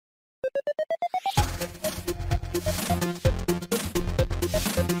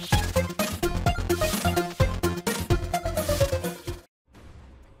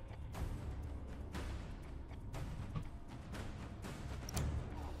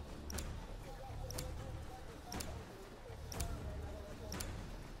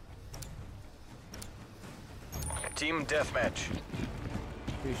Team deathmatch.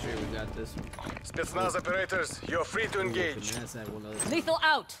 Pretty sure we got this one. Spetsnaz operators, you're free to engage. Lethal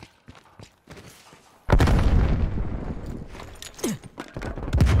out.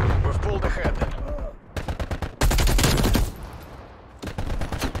 We've pulled ahead.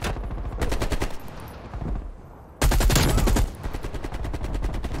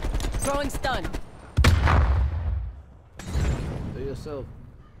 Throwing stun. Do yourself.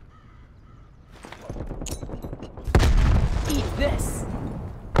 Eat this.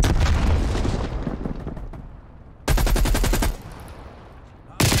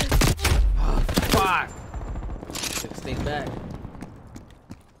 Oh, fuck! Should stay back.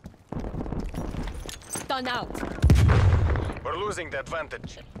 Stun out. We're losing the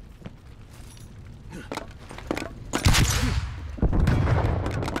advantage.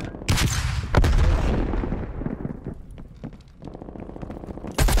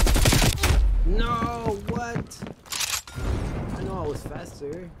 No, what? I know I was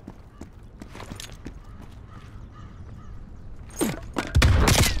faster.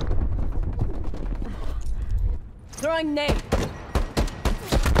 Throwing nade.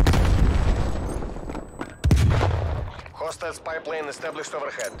 Hostile spy plane established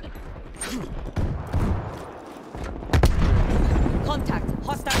overhead. Contact.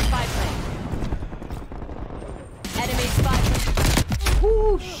 Hostile spy plane. Enemy spy plane.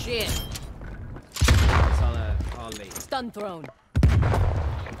 Oh shit! I saw that all late. Stun thrown.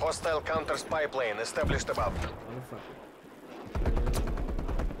 Hostile counter spy plane established above. Motherfucker.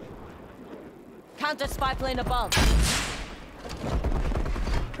 Counter spy plane above.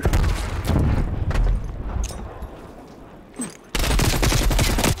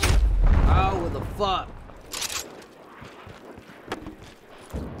 Oh, what the fuck?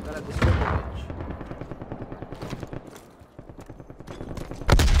 Gotta destroy the bitch.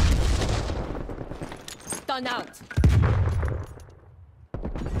 Stun out.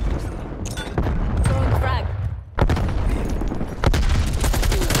 Throwing frag.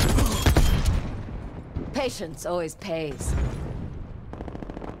 Patience always pays.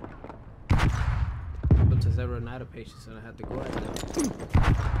 But since I run out of patience and I have to go right now.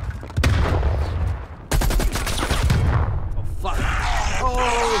 Oh fuck! Oh!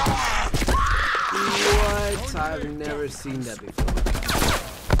 What? I've never seen that before.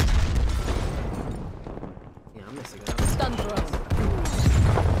 Yeah, I'm messing up. Stun thrown.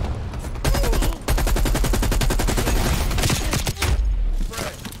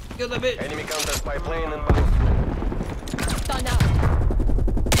 Kill the bitch! Enemy counter spy plane inbound. Stun out.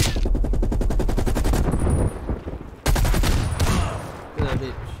 Kill that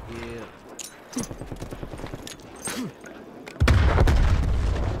bitch. Yeah.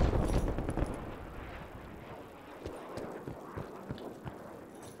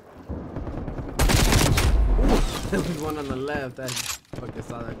 There was one on the left. I fucking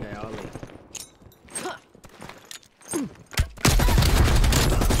saw that guy all late.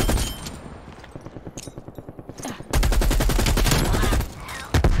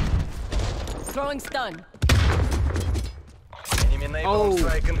 Throwing stun. Enemy naval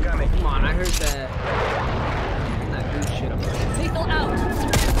strike incoming. Come on, I heard that. Not good shit about it. Lethal out.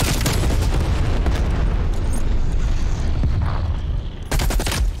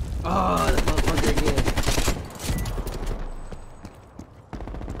 Oh, that motherfucker again.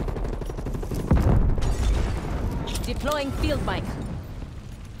 Deploying field mic.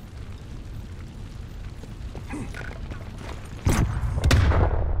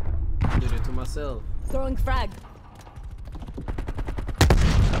 Did it to myself. Throwing frag.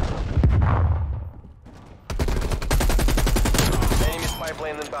 Enemy spy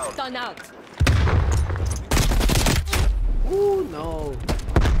plane inbound. Stun out. Ooh, no.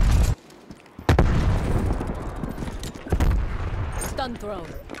 Stun thrown.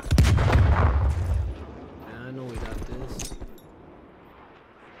 I know we got this.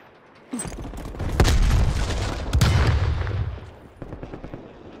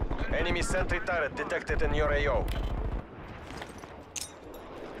 Enemy sentry turret detected in your AO.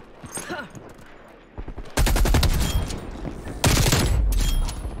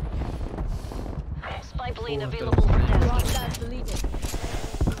 Spy plane available for tasking. Deleted.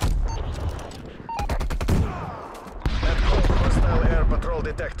 Net code, hostile air patrol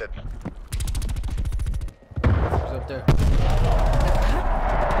detected. Who's up there?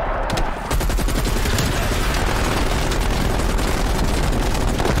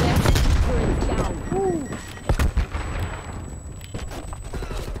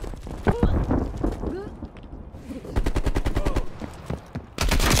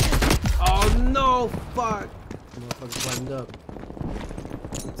 Oh no! Fuck! Motherfucker climbed up.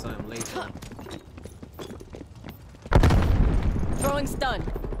 Sorry, I'm late. Throwing stun.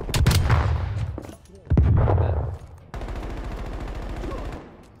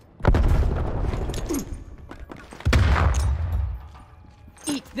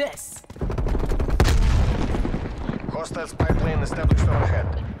 Eat this. Hostile spy plane established overhead.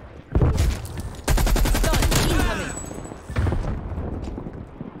 Stun incoming.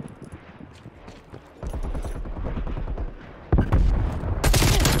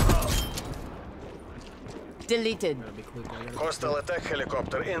 Deleted. Gotta be quick, I gotta be Hostile attack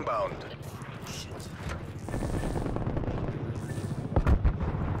helicopter inbound.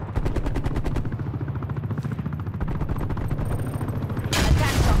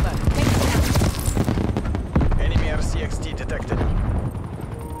 Attack chopper. Take it down. Enemy RCXD detected.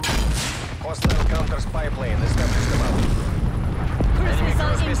 Hostile counter spy plane established above. Cruise Enemy missile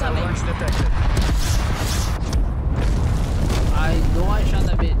cruise missile incoming. launch detected. I know I shot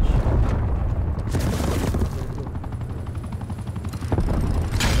that bitch.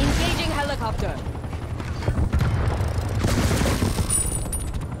 Engaging helicopter.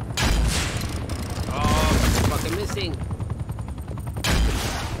 Oh, fucking missing.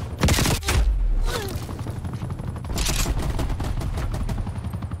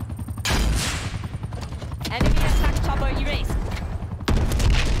 Enemy attack chopper erased.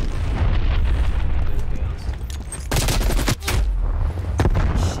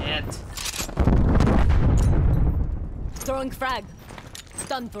 Shit. Throwing frag.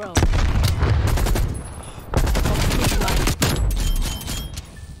 Stun throw.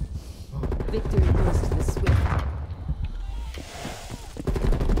 Victory goes to the swift.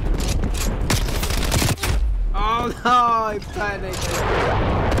 Oh no, I panicked.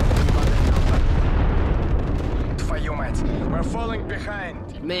 Твою мать, we're falling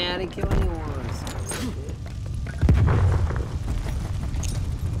behind. Man, I didn't kill anyone.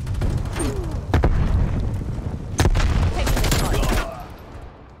 Taking this one.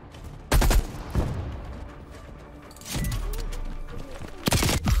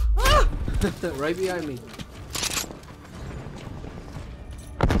 Right behind me.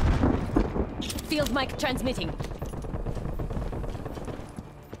 Field mic transmitting.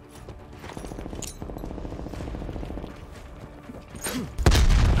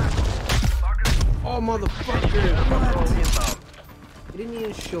 Oh, motherfucker. What? He didn't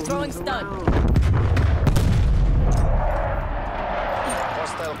even show me. Throwing stun.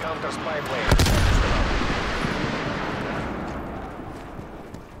 Hostile counter spy plane established above.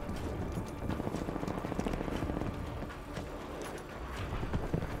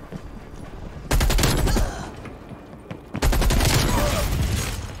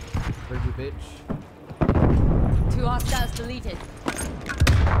 Heard you, bitch. 2 hostiles deleted.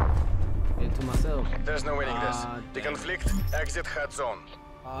 Into myself. There's no winning this. Ah, damn. Deconflict, exit hot zone.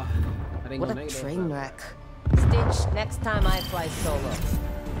 I didn't What go a make train that. wreck. Stitch, next time I fly solo.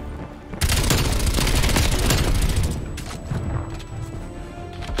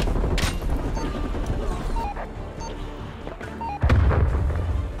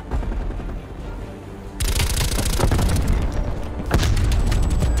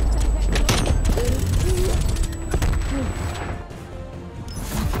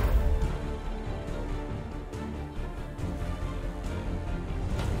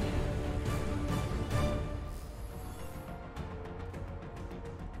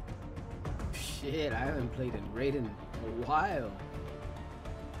 Shit, I haven't played in Raid in a while.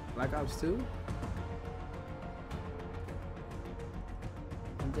 Black Ops 2?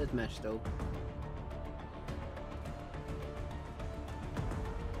 Deathmatch though.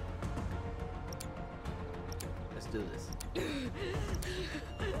 Let's do this.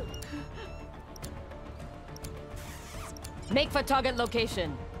 Make for target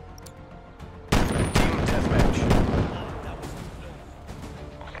location. Team deathmatch.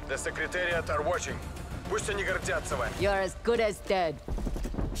 The Secretariat are watching. Пусть они гордятся вами. You're as good as dead.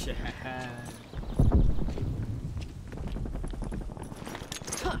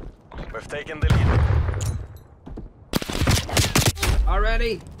 We've taken the lead.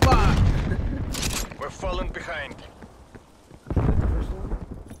 Already? Fuck! We've fallen behind.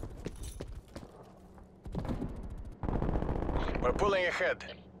 We're pulling ahead.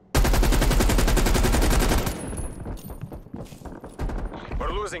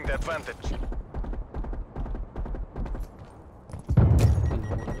 We're losing the advantage.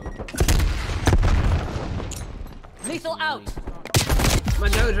 Lethal out. My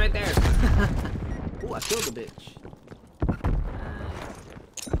nose right there. Ooh, I killed the bitch.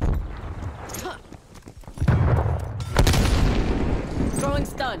 Throwing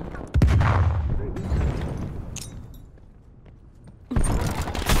stun.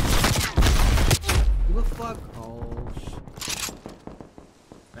 Who the fuck? Oh, shit.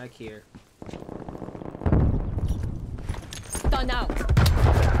 Back here. Stun out.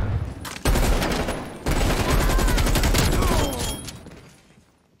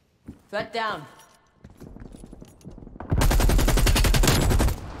 Threat down.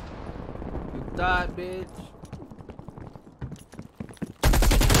 You died, bitch.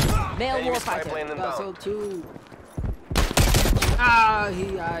 Male Enemy spy warfighter. plane I thought so inbound. too. Ah,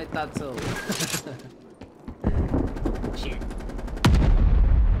 I thought so. Shit.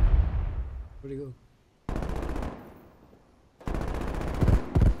 Where'd he go?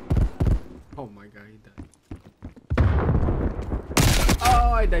 Oh my god, he died.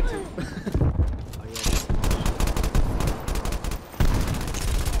 Oh, I died too. Oh yeah.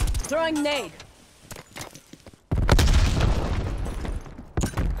 Throwing nade.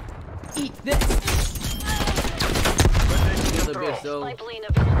 Eat this. Another bitch though. Spy plane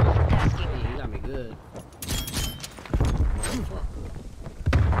available for tasking. Hey, he got me good.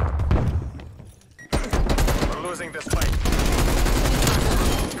 We're losing this fight.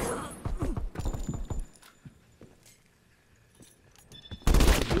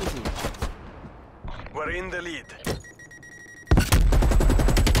 We're in the lead.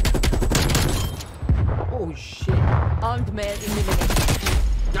 Oh shit. Armed male eliminated.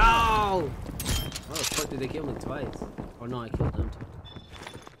 No! How the fuck did they kill me twice? Or no, I killed them too.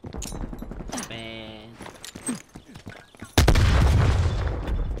 Man.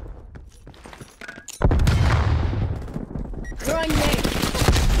 Throwing nade.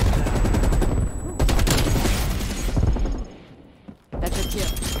 That's a kill.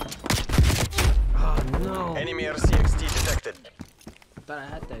 Oh no. Enemy RCXT detected. I thought I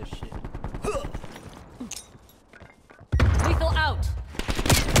had that shit. Lethal out.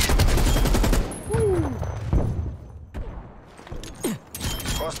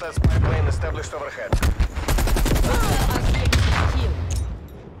 Hostile spy plane established overhead. Heal.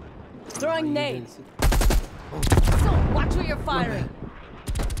 Throwing You nade. didn't see- So, watch where you're firing.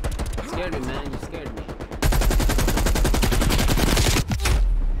 You scared me, man. You scared me.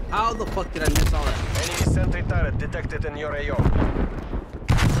 How the fuck did I miss all that? Enemy sentry turret detected in your AO.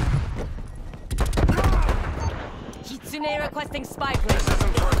 Kitsune requesting spy This plane.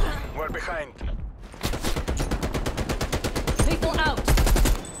 isn't working. We're behind. Lethal out.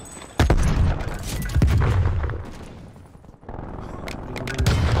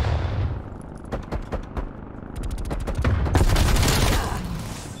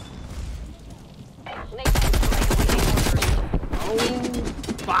 Oh,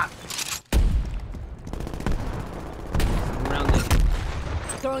 fuck. Around there.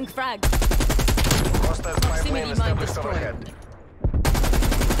 Throwing frag. Hostile spy Proximity plane mine established destroyed. overhead.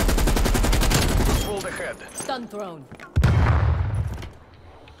 Pulled ahead. Stun thrown.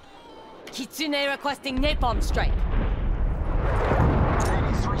 Kitsune requesting napalm strike.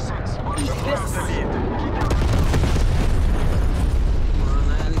 We've lost the lead. Come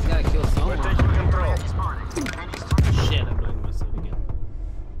on, I at least gotta kill We're someone. taking control. Shit, I'm blowing myself again.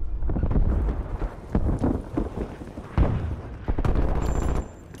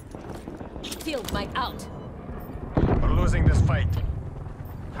 Field might out. We're losing this fight.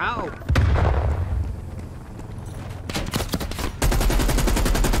 How?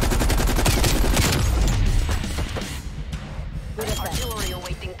 Artillery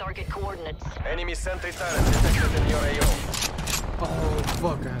awaiting target coordinates. Enemy sentry turret detected in your AO. Oh,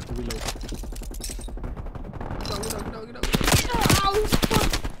 fuck, I have to reload.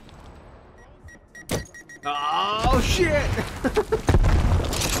 No. Oh, shit!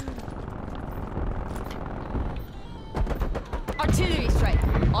 Artillery strike.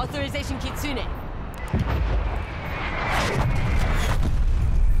 Authorization Kitsune.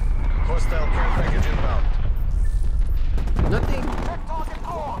 Hostile care package inbound. Nothing.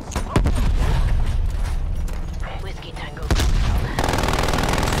 Whiskey Tango.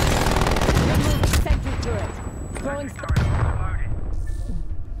 Remove sentry turret. Throwing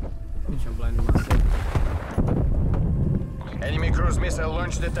Bitch, I'm blinding myself. Enemy cruise missile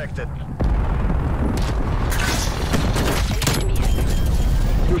launch detected.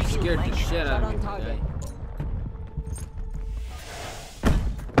 You scared the shit out of me, target. guy.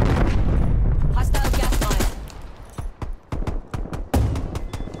 Hostile gas mine.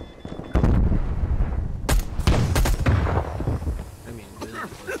 I mean, really.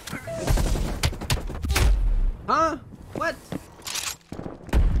 Huh? What?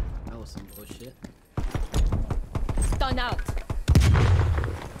 That was some bullshit. Stun out.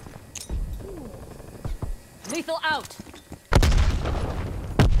 Lethal out.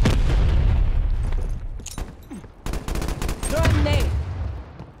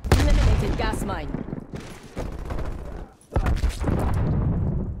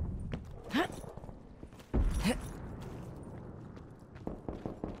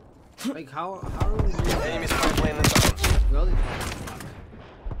 Like how do we do that? Enemy spy plane inbound.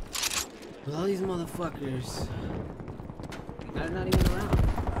 With all these motherfuckers. They're not even around.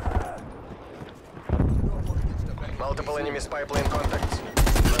 Multiple enemy spy plane contacts.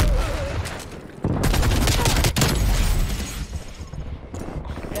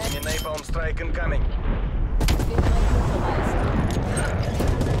 Enemy napalm strike incoming.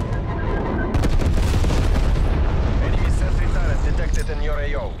 Enemy sentry turret detected in your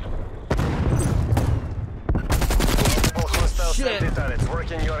AO. Multiple hostile Shit. sentry turrets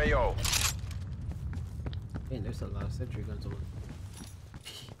working your AO. Man, there's a lot of sentry guns on.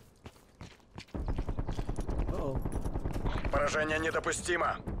 Uh-oh. Поражение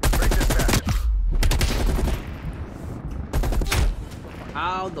недопустимо. Притесать.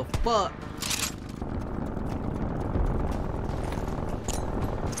 How the fuck?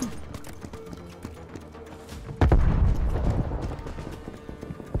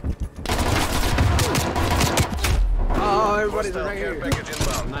 Oh, everybody's Hostile right care here. package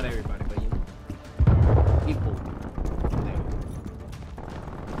inbound. Not everybody, but you know. People.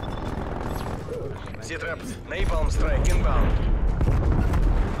 C-trap. Napalm strike inbound.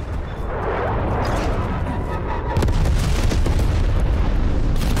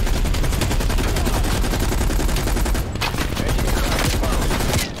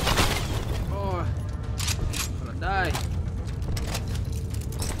 Oh, I'm gonna die.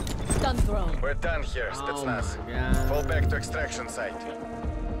 Stun thrown. We're done here, Oh Spetsnaz. my god. Fall back to extraction site.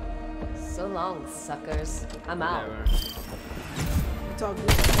 So long, suckers. I'm out. Whatever. We're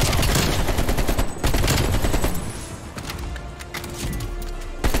talking.